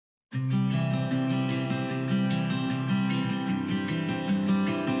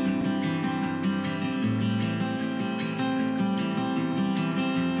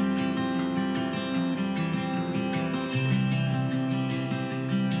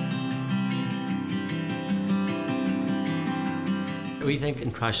We think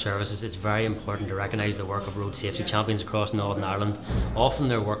in crash services it's very important to recognise the work of road safety champions across Northern Ireland. Often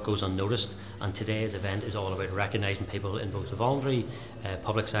their work goes unnoticed, and today's event is all about recognising people in both the voluntary,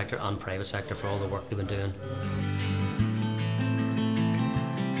 public sector and private sector for all the work they've been doing.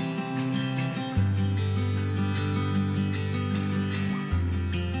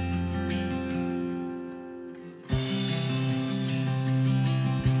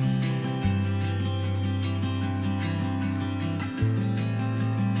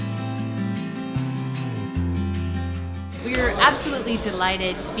 We are absolutely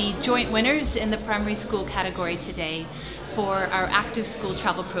delighted to be joint winners in the primary school category today for our active school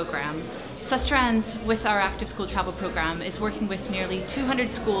travel program. Sustrans, with our active school travel program, is working with nearly 200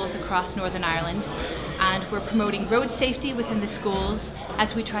 schools across Northern Ireland, and we're promoting road safety within the schools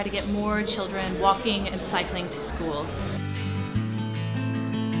as we try to get more children walking and cycling to school.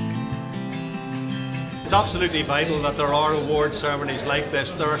 It's absolutely vital that there are award ceremonies like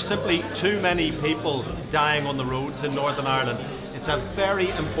this. There are simply too many people dying on the roads in Northern Ireland. It's a very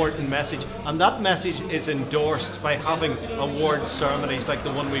important message, and that message is endorsed by having award ceremonies like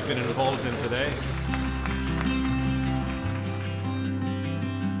the one we've been involved in today.